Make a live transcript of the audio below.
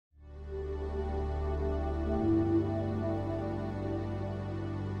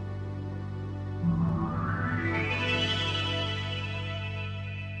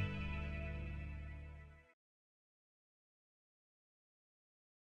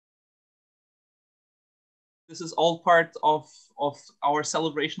This is all part of our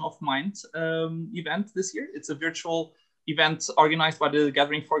Celebration of Mind event this year. It's a virtual event organized by the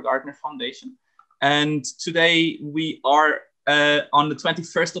Gathering for Gardner Foundation. And today we are on the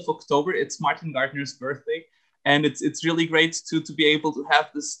 21st of October. It's Martin Gardner's birthday. And it's really great to be able to have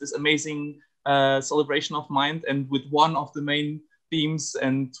this amazing celebration of mind, and with one of the main themes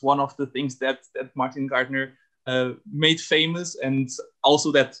and one of the things that Martin Gardner made famous, and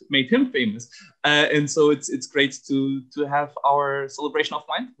also that made him famous. And so it's great to have our celebration of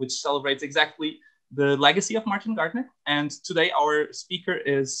mind, which celebrates exactly the legacy of Martin Gardner. And today our speaker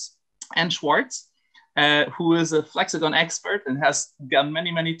is Schwartz, who is a Flexagon expert and has done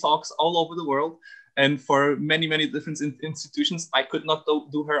many talks all over the world and for many different institutions. I could not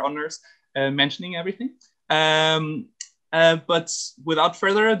do her honors mentioning everything. But without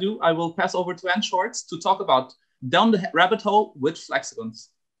further ado, I will pass over to Anne Schwartz to talk about Down the Rabbit Hole with Flexagons.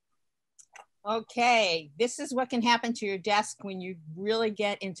 Okay, this is what can happen to your desk when you really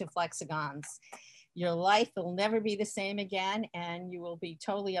get into Flexagons. Your life will never be the same again, and you will be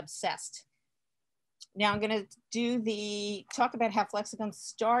totally obsessed. Now I'm going to talk about how Flexagons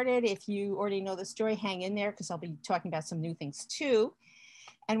started. If you already know the story, hang in there, because I'll be talking about some new things too.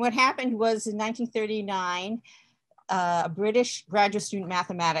 And what happened was in 1939, a British graduate student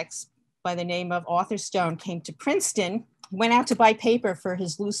mathematics by the name of Arthur Stone came to Princeton, went out to buy paper for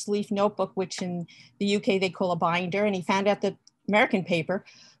his loose leaf notebook, which in the UK they call a binder, and he found out that American paper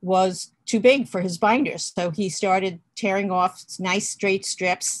was too big for his binders. So he started tearing off nice straight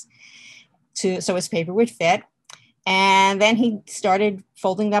strips so his paper would fit. And then he started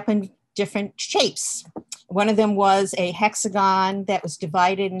folding up in different shapes. One of them was a hexagon that was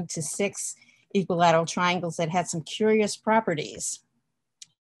divided into 6 equilateral triangles that had some curious properties.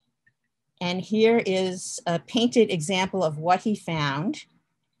 And here is a painted example of what he found.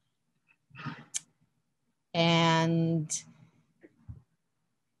 And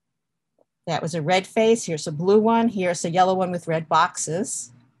that was a red face. Here's a blue one. Here's a yellow one with red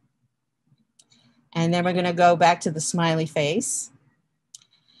boxes. And then we're going to go back to the smiley face.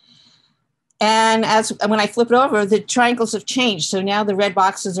 And when I flip it over, the triangles have changed. So now the red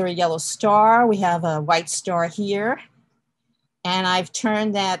boxes are a yellow star. We have a white star here. And I've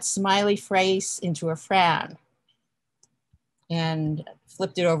turned that smiley face into a frown and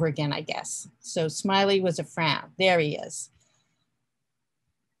flipped it over again, I guess. So smiley was a frown. There he is.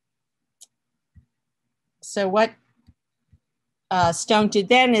 So what Stone did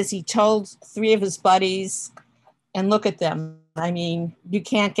then is he told 3 of his buddies, and look at them. I mean, you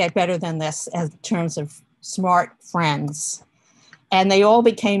can't get better than this in terms of smart friends. And they all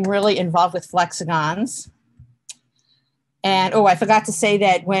became really involved with Flexagons. And, oh, I forgot to say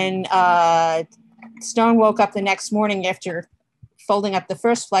that when Stone woke up the next morning after folding up the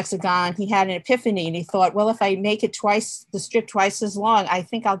first Flexagon, he had an epiphany, and he thought, well, if I make it the strip twice as long, I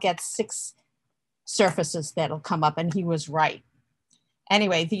think I'll get 6 surfaces that'll come up, and he was right.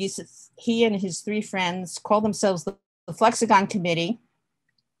 Anyway, he and his 3 friends called themselves the Flexagon Committee.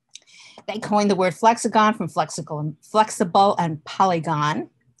 They coined the word Flexagon from flexible and polygon.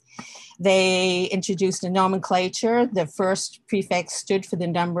 They introduced a nomenclature. The first prefix stood for the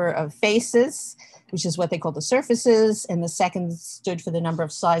number of faces, which is what they call the surfaces, and the second stood for the number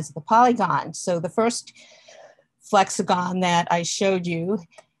of sides of the polygon. So the first Flexagon that I showed you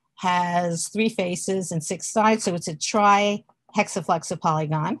has 3 faces and 6 sides, so it's a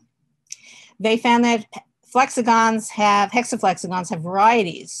hexaflexapolygon. They found that hexaflexagons have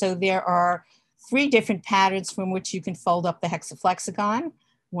varieties. So there are 3 different patterns from which you can fold up the hexaflexagon.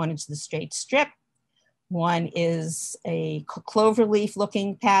 One is the straight strip. One is a cloverleaf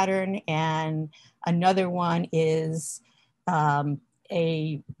looking pattern, and another one is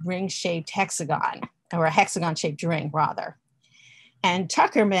a ring-shaped hexagon, or a hexagon-shaped ring, rather. And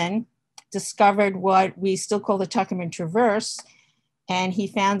Tuckerman discovered what we still call the Tuckerman traverse, and he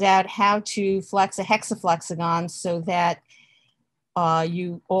found out how to flex a hexaflexagon so that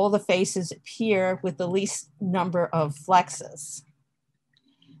all the faces appear with the least number of flexes.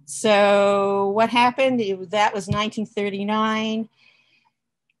 So what happened? That was 1939,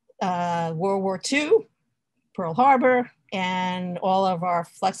 World War II, Pearl Harbor, and all of our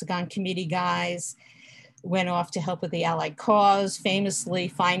Flexagon Committee guys went off to help with the Allied cause. Famously,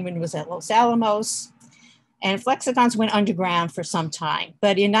 Feynman was at Los Alamos, and Flexagons went underground for some time.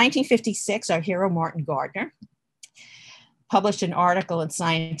 But in 1956, our hero, Martin Gardner, published an article in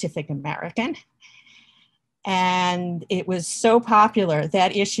Scientific American, and it was so popular.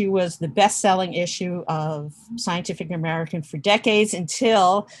 That issue was the best-selling issue of Scientific American for decades,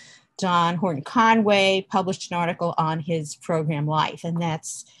 until John Horton Conway published an article on his program Life, and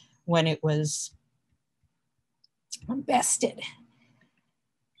that's when it was bested.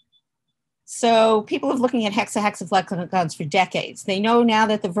 So people have been looking at hexaflexagons for decades. They know now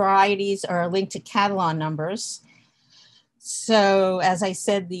that the varieties are linked to catalon numbers. So as I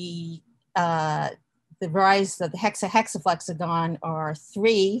said, the varieties of the hexaflexagon are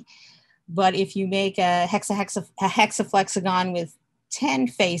 3, but if you make a hexaflexagon with 10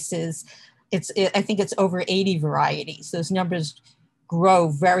 faces, I think it's over 80 varieties. Those numbers grow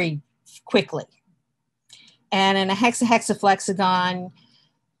very quickly. And in a hexaflexagon,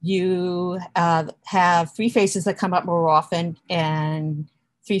 you have 3 faces that come up more often and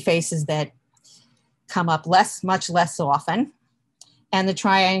 3 faces that come up much less often. And the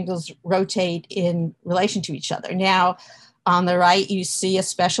triangles rotate in relation to each other. Now, on the right, you see a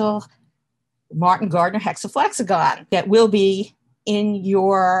special Martin Gardner hexaflexagon that will be in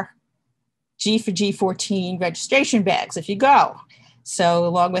your G for G14 registration bags if you go. So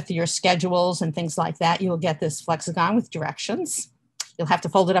along with your schedules and things like that, you'll get this flexagon with directions. You'll have to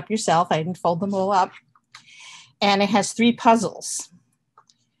fold it up yourself. I didn't fold them all up. And it has 3 puzzles.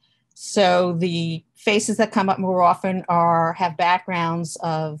 So the faces that come up more often have backgrounds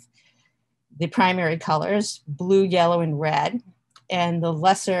of the primary colors, blue, yellow, and red. And the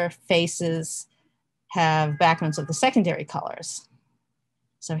lesser faces have backgrounds of the secondary colors.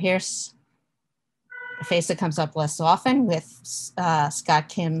 So here's a face that comes up less often with Scott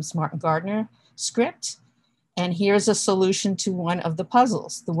Kim's Martin Gardner script. And here's a solution to one of the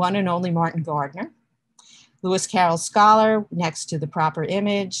puzzles, the one and only Martin Gardner. Lewis Carroll scholar next to the proper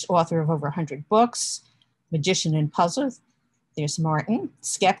image, author of over 100 books, magician and puzzler. There's Martin,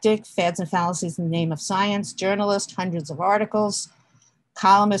 skeptic, fads and fallacies in the name of science, journalist, hundreds of articles,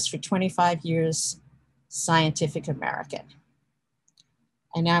 columnist for 25 years, Scientific American.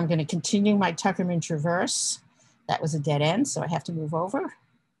 And now I'm going to continue my Tuckerman traverse. That was a dead end, so I have to move over.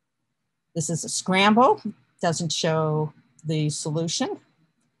 This is a scramble, doesn't show the solution.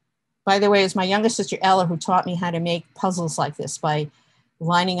 By the way, it was my younger sister Ella who taught me how to make puzzles like this by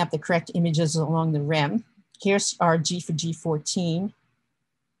lining up the correct images along the rim. Here's our G for G14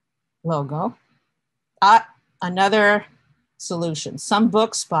 logo. Another solution. Some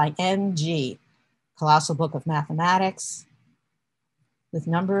books by N.G. Colossal Book of Mathematics with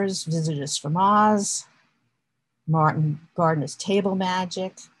numbers, Visitors from Oz, Martin Gardner's Table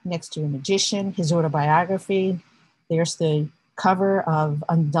Magic, next to a magician, his autobiography. There's the cover of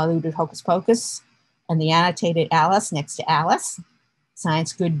Undiluted Hocus Pocus and the annotated Alice next to Alice.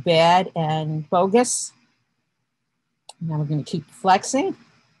 Science, Good, Bad, and Bogus. Now we're going to keep flexing.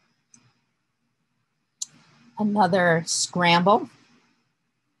 Another scramble.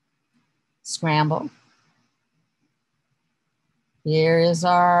 Scramble. Here is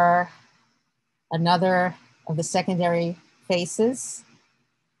another of the secondary faces.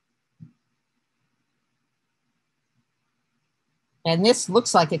 And this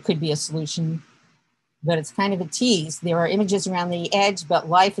looks like it could be a solution, but it's kind of a tease. There are images around the edge, but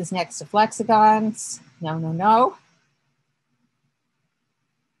life is next to flexagons. No, no, no.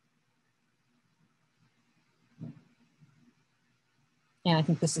 And I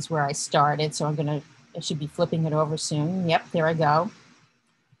think this is where I started, so I should be flipping it over soon. Yep, there I go.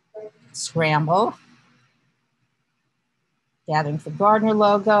 Scramble. Gathering for Gardner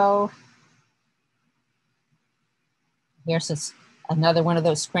logo. Here's another one of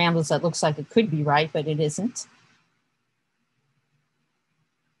those scrambles that looks like it could be right, but it isn't.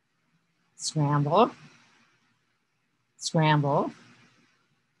 Scramble. Scramble.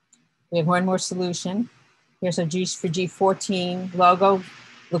 We have one more solution. Here's our G for G14 logo.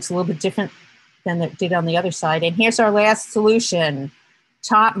 Looks a little bit different than it did on the other side. And here's our last solution.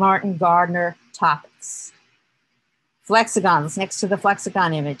 Top Martin Gardner topics. Flexagons next to the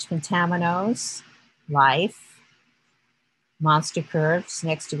flexagon image. Pentamenos, life, monster curves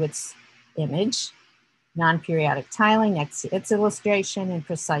next to its image, non-periodic tiling next to its illustration, and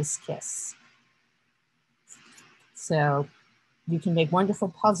precise kiss. So you can make wonderful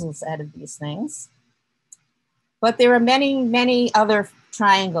puzzles out of these things. But there are many, many other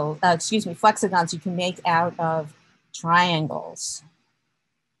flexagons you can make out of triangles.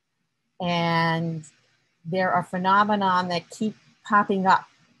 And there are phenomena that keep popping up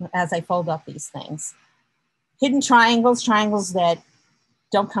as I fold up these things. Hidden triangles, triangles that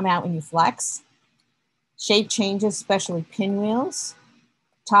don't come out when you flex. Shape changes, especially pinwheels.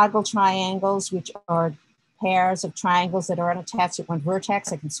 Toggle triangles, which are pairs of triangles that are unattached at one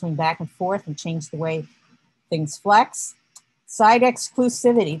vertex. I can swing back and forth and change the way things flex. Side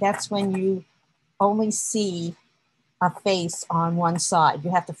exclusivity, that's when you only see a face on one side.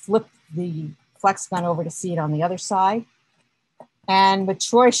 You have to flip the flexagon over to see it on the other side. And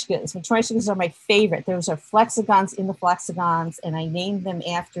matryoshkas. Matryoshkas are my favorite. Those are flexagons in the flexagons, and I named them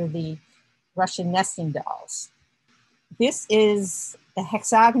after the Russian nesting dolls. This is a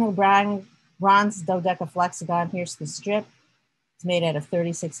hexagonal bronze dodecaflexagon. Here's the strip. It's made out of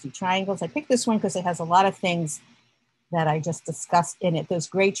 3060 triangles. I picked this one because it has a lot of things that I just discussed in it. Those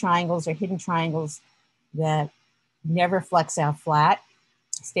gray triangles are hidden triangles that never flex out flat,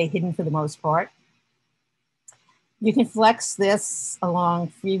 stay hidden for the most part. You can flex this along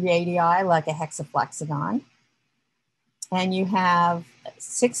 3 radii like a hexaflexagon. And you have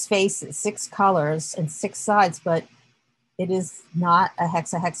 6 faces, 6 colors, and 6 sides, but it is not a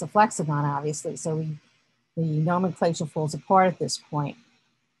hexaflexagon, obviously. So the nomenclature falls apart at this point.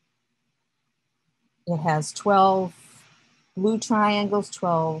 It has 12 blue triangles,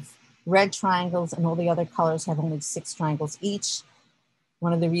 12 red triangles, and all the other colors have only 6 triangles each.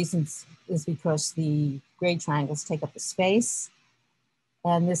 One of the reasons is because the gray triangles take up the space.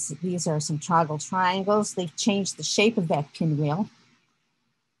 And these are some toggle triangles. They've changed the shape of that pinwheel,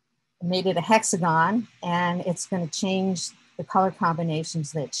 made it a hexagon, and it's going to change the color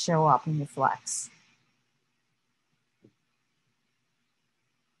combinations that show up in the flex.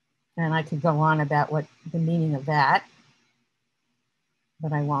 And I could go on about what the meaning of that,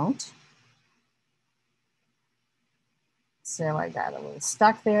 but I won't. So I got a little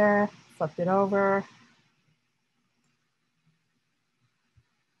stuck there, flipped it over.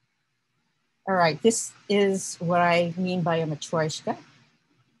 All right, this is what I mean by a matryoshka.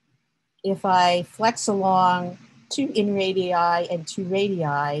 If I flex along 2 in radii and 2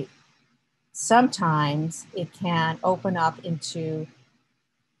 radii, sometimes it can open up into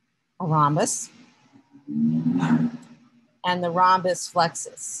a rhombus, and the rhombus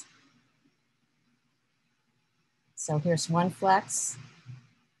flexes. So here's one flex.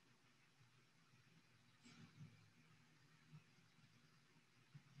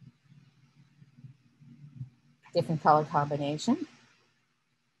 Different color combination.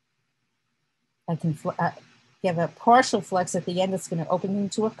 I can give a partial flex at the end that's going to open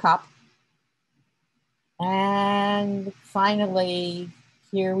into a cup. And finally,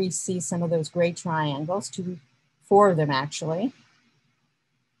 here we see some of those gray triangles, 4 of them actually.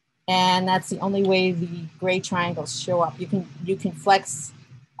 And that's the only way the gray triangles show up. You can flex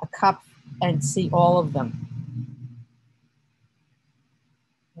a cup and see all of them.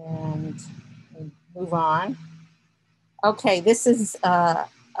 And we move on. Okay, this is a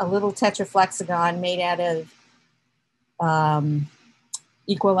little tetraflexagon made out of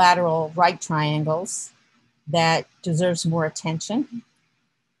equilateral right triangles that deserves more attention.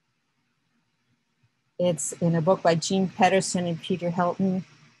 It's in a book by Gene Pedersen and Peter Hilton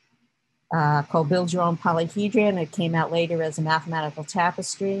called Build Your Own Polyhedron. It came out later as a mathematical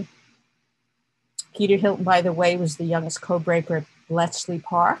tapestry. Peter Hilton, by the way, was the youngest codebreaker at Bletchley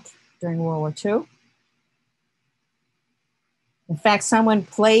Park during World War II. In fact, someone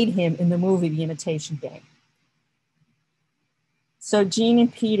played him in the movie The Imitation Game. So Gene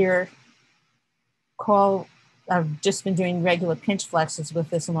and Peter I've just been doing regular pinch flexes with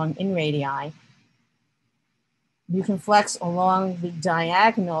this along in radii. You can flex along the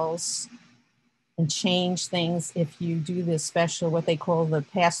diagonals and change things if you do this special, what they call the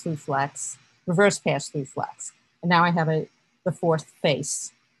pass-through flex, reverse pass-through flex. And now I have the 4th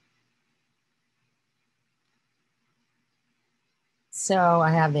face. So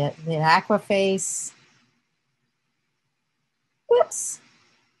I have the aqua face. Whoops.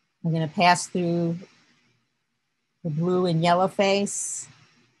 I'm going to pass through the blue and yellow face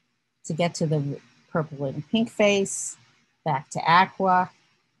to get to the purple and pink face, back to aqua,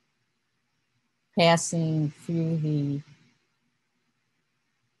 passing through the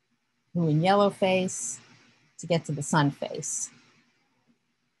blue and yellow face to get to the sun face.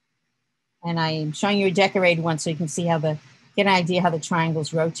 And I'm showing you a decorated one so you can see get an idea how the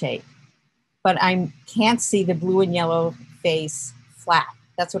triangles rotate. But I can't see the blue and yellow face flat.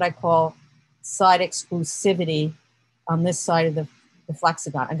 That's what I call side exclusivity on this side of the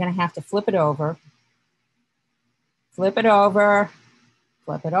flexagon. I'm going to have to flip it over, flip it over,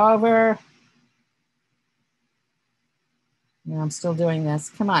 flip it over. And I'm still doing this.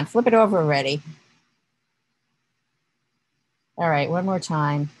 Come on, flip it over already. All right, one more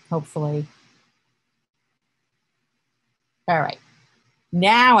time, hopefully. All right,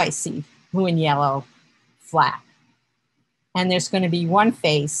 now I see blue and yellow flat. And there's going to be one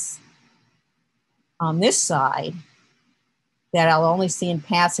face on this side that I'll only see in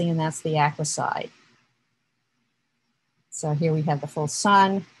passing, and that's the aqua side. So here we have the full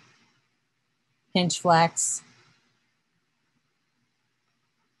sun, pinch flex,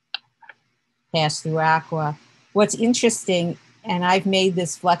 pass through aqua. What's interesting and I've made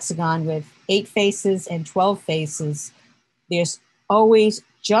this flexagon with 8 faces and 12 faces. There's always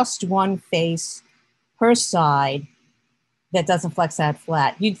just one face per side that doesn't flex out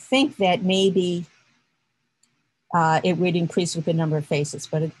flat. You'd think that maybe it would increase with the number of faces,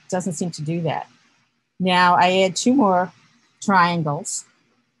 but it doesn't seem to do that. Now I add 2 more triangles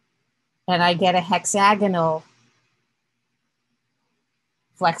and I get a hexagonal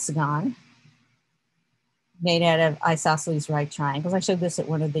flexagon made out of isosceles right triangles. I showed this at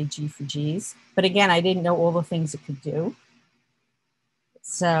one of the G for Gs, but again, I didn't know all the things it could do.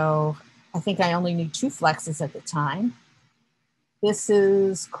 So I think I only knew 2 flexes at the time. This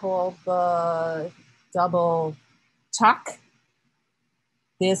is called the double tuck.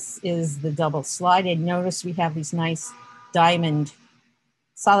 This is the double slide. And notice we have these nice diamond,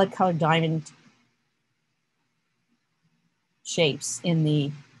 solid colored diamond shapes in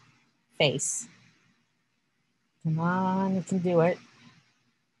the face. Come on, you can do it.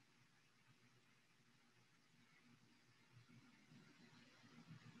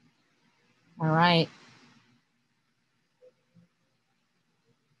 All right.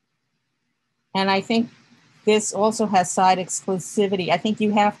 And I think this also has side exclusivity. I think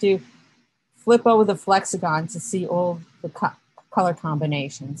you have to flip over the flexagon to see all the color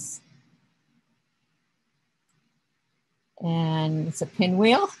combinations. And it's a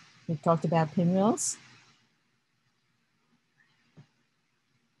pinwheel. We've talked about pinwheels.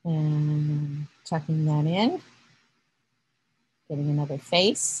 And tucking that in, getting another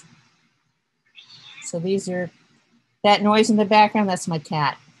face. So these are, that noise in the background, that's my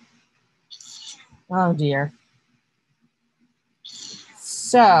cat. Oh dear.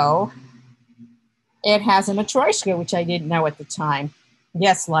 So it has a matryoshka, which I didn't know at the time.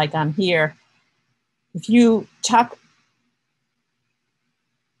 Yes, like I'm here. If you tuck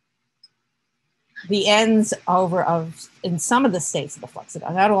the ends over in some of the states of the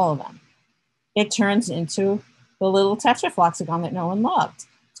flexagon, not all of them, it turns into the little tetraflexagon that no one loved.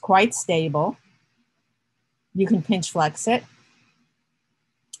 It's quite stable. You can pinch flex it.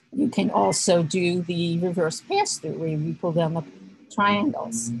 You can also do the reverse pass-through where you pull down the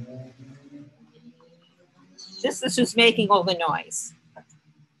triangles. This is just making all the noise.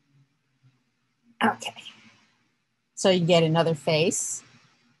 Okay. So you get another face.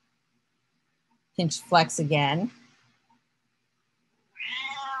 Pinch flex again.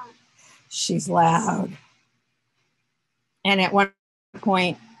 She's loud. And at one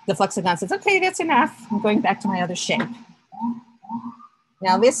point, the flexagon says, okay, that's enough. I'm going back to my other shape.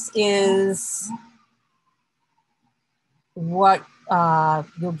 Now this is what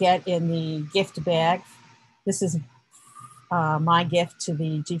you'll get in the gift bag. This is my gift to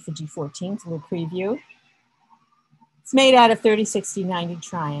the G for G14, it's a little preview. It's made out of 30, 60, 90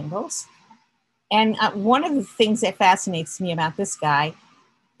 triangles. And one of the things that fascinates me about this guy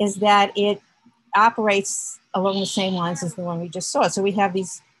is that it operates along the same lines as the one we just saw. So we have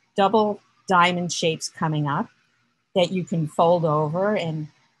these double diamond shapes coming up that you can fold over and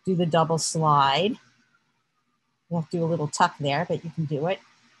do the double slide. You have to do a little tuck there, but you can do it.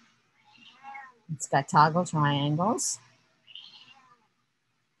 It's got toggle triangles.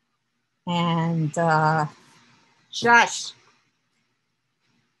 And Josh.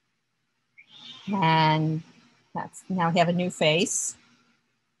 And that's, now we have a new face.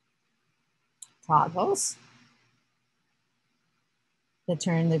 Toggles that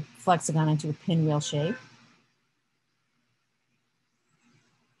turn the flexagon into a pinwheel shape.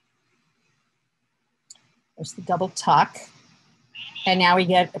 There's the double tuck. And now we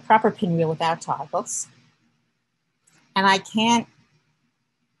get a proper pinwheel without toggles. And I can't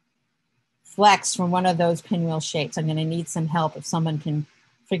flex from one of those pinwheel shapes. I'm going to need some help if someone can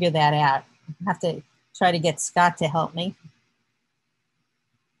figure that out. I have to try to get Scott to help me.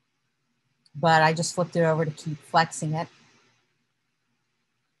 But I just flipped it over to keep flexing it.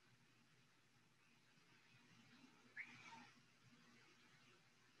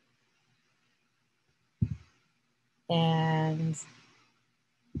 And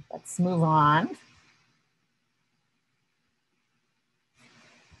let's move on.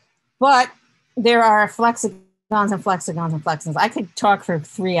 But there are flexagons and flexagons and flexagons. I could talk for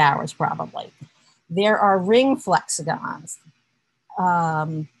 3 hours probably. There are ring flexagons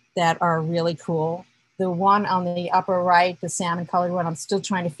that are really cool. The one on the upper right, the salmon colored one, I'm still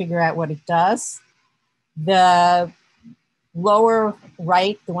trying to figure out what it does. The lower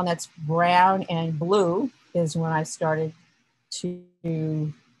right, the one that's brown and blue, is when I started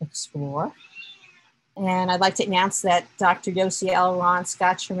to explore. And I'd like to announce that Dr. Yossi L. Ron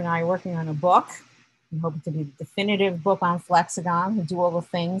Scotcham and I are working on a book. I'm hoping to be the definitive book on flexagon and do all the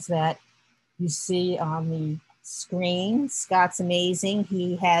things that you see on the screen. Scott's amazing.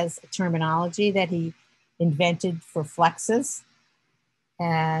 He has a terminology that he invented for flexes.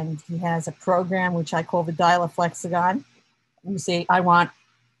 And he has a program which I call the dial a flexagon. You say, I want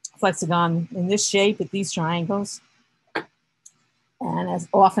flexagon in this shape with these triangles. And as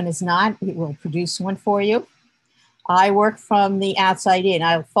often as not, it will produce one for you. I work from the outside in.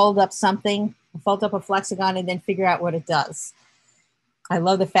 I'll fold up something, fold up a flexagon, and then figure out what it does. I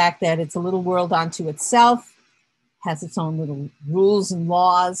love the fact that it's a little world unto itself, has its own little rules and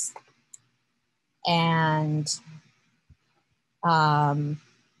laws. And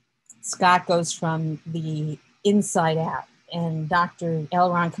Scott goes from the inside out, and Dr.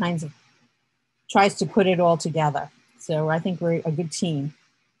 Elron kinds of tries to put it all together. So I think we're a good team.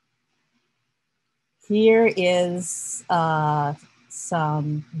 Here is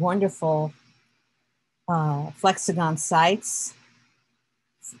some wonderful Flexagon sites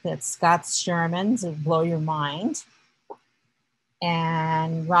that Scott's Sherman's will blow your mind.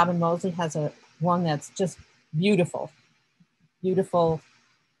 And Robin Mosley has one that's just beautiful, beautiful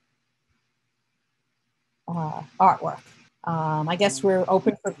artwork. I guess we're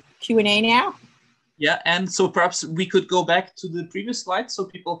open for Q&A now. Yeah, and so perhaps we could go back to the previous slide so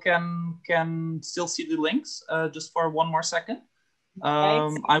people can still see the links just for one more second.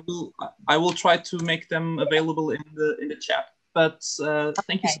 I will try to make them available in the chat. But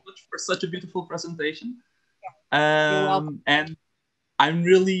thank you so much for such a beautiful presentation. You're welcome. And I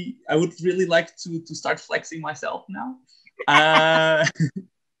would really like to start flexing myself now.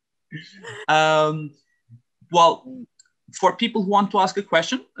 Well, for people who want to ask a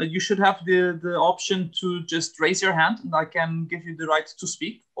question, you should have the option to just raise your hand and I can give you the right to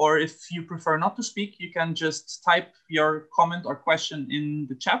speak. Or if you prefer not to speak, you can just type your comment or question in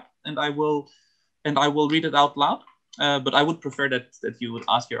the chat and I will read it out loud. But I would prefer that you would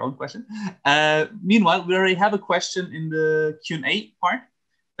ask your own question. Meanwhile, we already have a question in the Q&A part.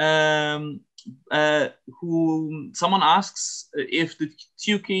 Someone asks if the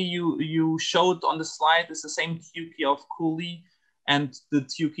Tukey you showed on the slide is the same Tukey of Cooley and the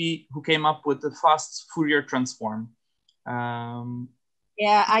Tukey who came up with the fast Fourier transform.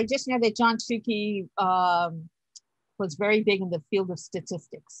 Yeah, I just know that John Tukey was very big in the field of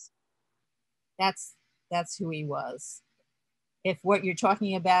statistics. That's who he was. If what you're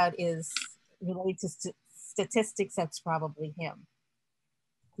talking about is related to statistics, that's probably him.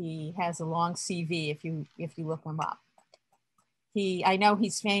 He has a long CV if you look him up. I know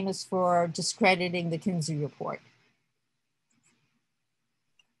he's famous for discrediting the Kinsey report.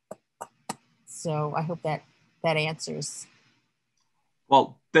 So I hope that answers.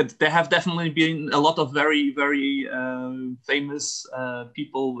 Well, there have definitely been a lot of very, very famous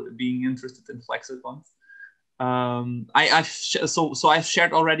people being interested in flexagons. So I've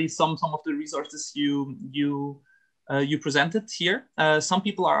shared already some of the resources you presented here. Some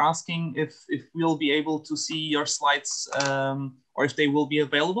people are asking if we'll be able to see your slides or if they will be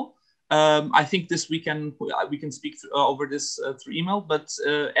available. I think we can speak over this through email, but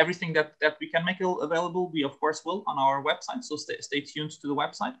everything that we can make available, we of course will on our website. So stay tuned to the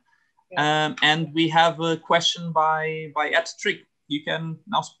website. Yeah. And we have a question by Ed Trick. You can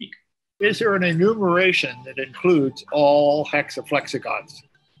now speak. Is there an enumeration that includes all hexaflexagons?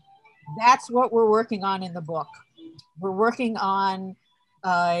 That's what we're working on in the book. We're working on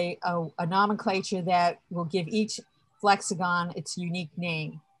a nomenclature that will give each flexagon its unique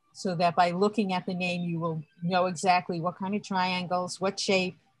name, so that by looking at the name, you will know exactly what kind of triangles, what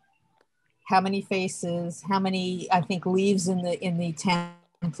shape, how many faces, how many, I think, leaves in the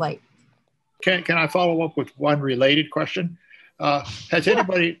template. Can I follow up with one related question? Has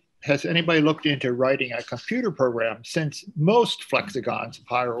anybody looked into writing a computer program, since most flexagons of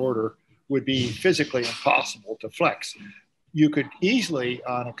higher order would be physically impossible to flex? You could easily,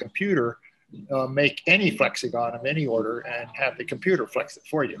 on a computer, make any flexagon of any order and have the computer flex it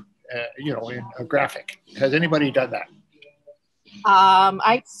for you, in a graphic. Has anybody done that?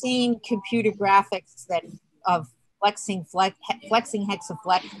 I've seen computer graphics of flexing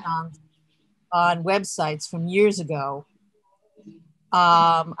hexaflexagons on websites from years ago.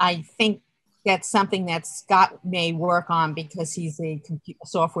 I think that's something that Scott may work on because he's a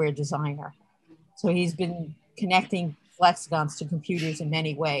software designer. So he's been connecting flexagons to computers in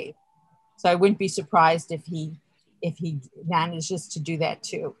many ways. So I wouldn't be surprised if he manages to do that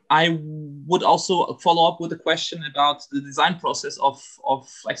too. I would also follow up with a question about the design process of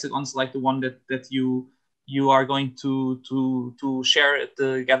flexagons like the one that you are going to share at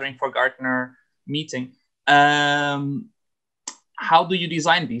the Gathering for Gardner meeting. How do you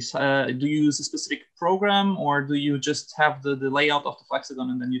design these? Do you use a specific program, or do you just have the layout of the flexagon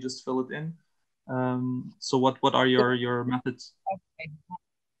and then you just fill it in? So what are your methods? Okay.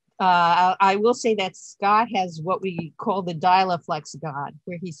 I will say that Scott has what we call the dial-a-flexagon,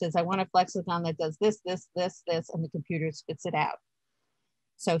 where he says, I want a flexagon that does this, this, this, this, and the computer spits it out.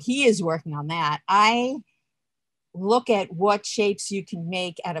 So he is working on that. I look at what shapes you can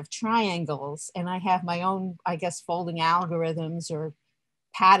make out of triangles, and I have my own, I guess, folding algorithms or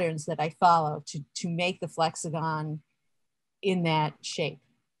patterns that I follow to make the flexagon in that shape.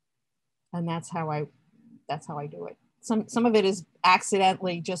 And that's how I do it. Some of it is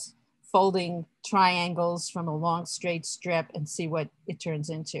accidentally just folding triangles from a long straight strip and see what it turns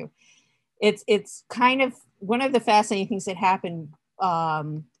into. It's kind of one of the fascinating things that happened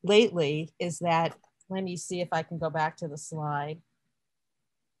lately is that, let me see if I can go back to the slide.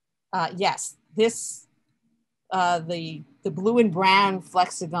 Yes, this, the blue and brown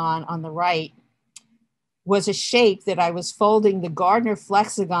flexagon on the right was a shape that I was folding the Gardner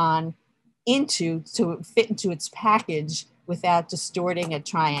flexagon into to fit into its package without distorting a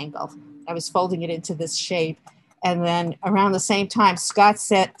triangle. I was folding it into this shape. And then around the same time, Scott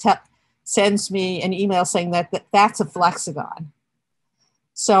sends me an email saying that's a flexagon.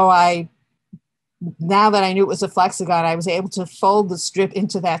 So now that I knew it was a flexagon, I was able to fold the strip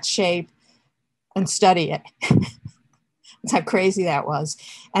into that shape and study it. That's how crazy that was.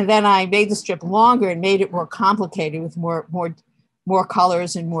 And then I made the strip longer and made it more complicated with more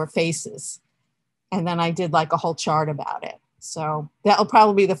colors and more faces. And then I did like a whole chart about it. So that'll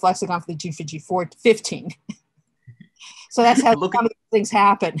probably be the flexagon for the G15. So that's how some of these things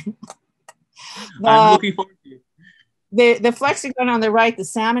happen. I'm looking forward to it. The flexagon on the right, the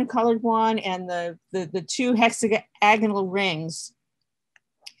salmon colored one, and the two hexagonal rings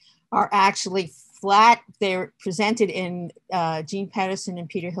are actually flat. They're presented in Gene Pedersen and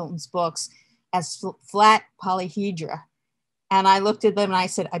Peter Hilton's books as flat polyhedra. And I looked at them and I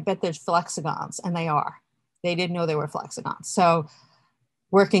said, I bet there's flexagons, and they are. They didn't know they were flexagons. So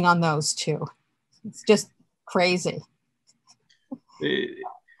working on those too. It's just crazy.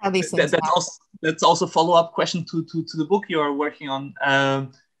 How these things that's also a follow-up question to the book you are working on.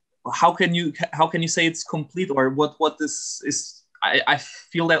 How can you say it's complete, or what this is? I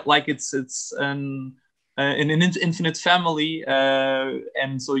feel that like it's an infinite family,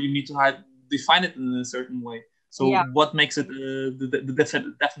 and so you need to define it in a certain way. So yeah. What makes it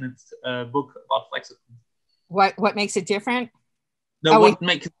the definite book about flexagons? What makes it different? No, what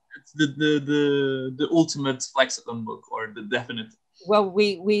makes it the ultimate flexagon book, or the definite? Well,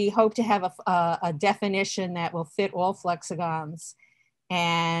 we hope to have a definition that will fit all flexagons,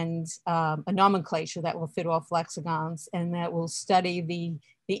 and a nomenclature that will fit all flexagons, and that will study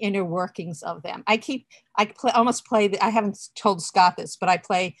the inner workings of them. I haven't told Scott this, but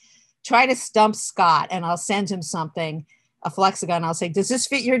I try to stump Scott, and I'll send him something, a flexagon. I'll say, does this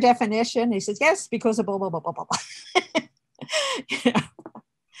fit your definition? And he says, yes, because of blah, blah, blah, blah, blah, blah. You know?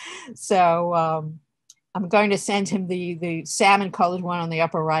 So I'm going to send him the salmon colored one on the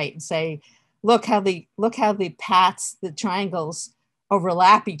upper right and say, look how the paths, the triangles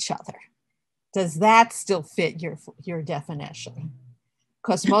overlap each other. Does that still fit your definition?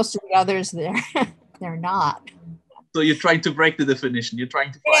 Because most of the others, they're not. So you're trying to break the definition. You're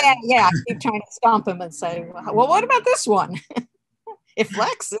trying to find... Yeah. I keep trying to stump him and say, well, what about this one? It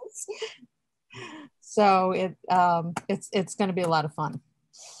flexes. So it's going to be a lot of fun.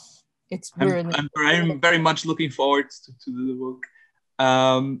 I'm very much looking forward to the book.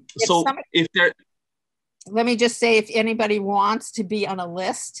 Let me just say, if anybody wants to be on a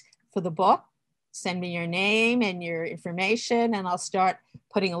list for the book, send me your name and your information, and I'll start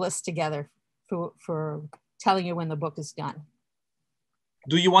putting a list together for telling you when the book is done.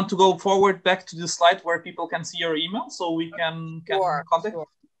 Do you want to go forward back to the slide where people can see your email so we can contact? Sure.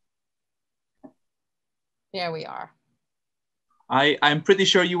 There we are. I'm pretty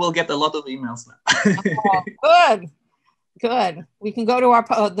sure you will get a lot of emails now. Oh, good. We can go to our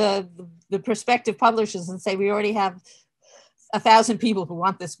the prospective publishers and say we already have 1,000 people who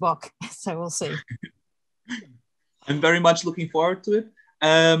want this book. So we'll see. I'm very much looking forward to it.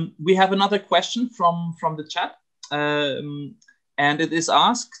 We have another question from the chat, and it is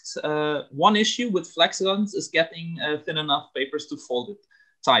asked, one issue with flexagons is getting thin enough papers to fold it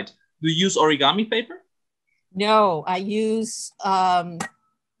tight. Do you use origami paper? No, I use, I'll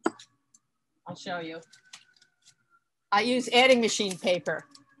show you. I use adding machine paper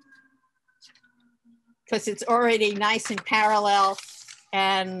because it's already nice and parallel,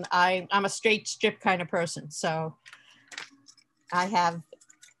 and I'm a straight strip kind of person. So I have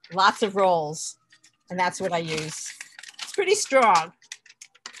lots of rolls, and that's what I use. It's pretty strong.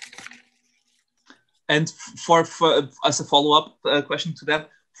 And for as a follow-up question to that,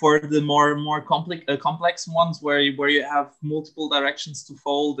 for the more complex ones where you have multiple directions to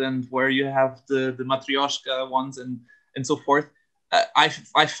fold and where you have the matryoshka ones and so forth.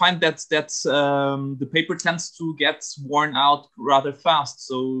 I find that the paper tends to get worn out rather fast.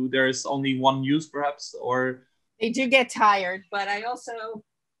 So there is only one use, perhaps, or they do get tired. But I also,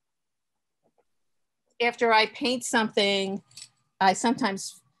 after I paint something, I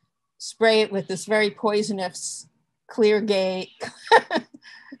sometimes spray it with this very poisonous clear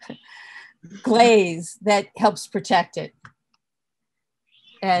glaze that helps protect it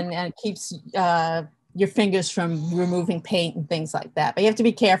and keeps your fingers from removing paint and things like that. But you have to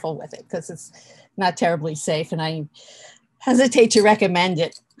be careful with it because it's not terribly safe, and I hesitate to recommend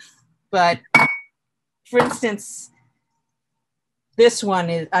it. But for instance, this one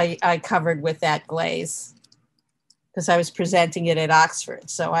is I covered with that glaze because I was presenting it at Oxford,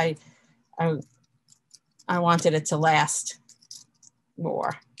 so I wanted it to last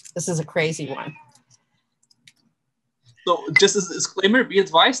more. This is a crazy one. So just as a disclaimer, be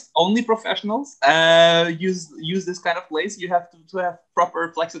advised, only professionals use this kind of glaze. You have to have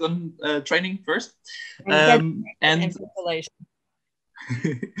proper Flexagon training first. And and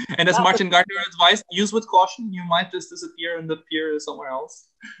as Martin Gardner advised, use with caution. You might just disappear and appear somewhere else.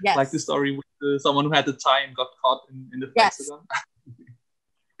 Yes. Like the story with someone who had the tie and got caught in the Flexagon.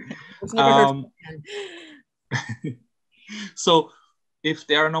 So if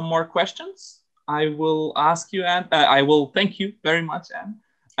there are no more questions, I will ask you, Anne. I will thank you very much, Anne,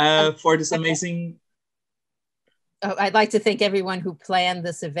 for this amazing. I'd like to thank everyone who planned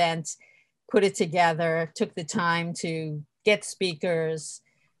this event, put it together, took the time to get speakers,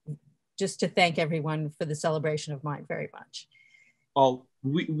 just to thank everyone for the celebration of mind very much. Well,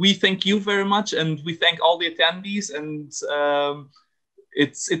 we thank you very much, and we thank all the attendees, and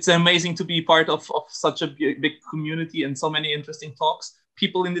it's amazing to be part of such a big community and so many interesting talks.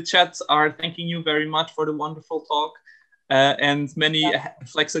 People in the chat are thanking you very much for the wonderful talk, and many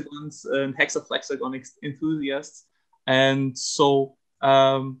Flexagons and hexaflexagon enthusiasts. And so,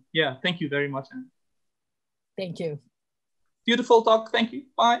 yeah, thank you very much, Anne. Thank you. Beautiful talk. Thank you.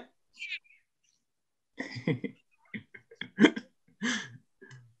 Bye.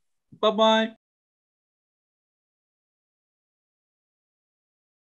 Bye-bye.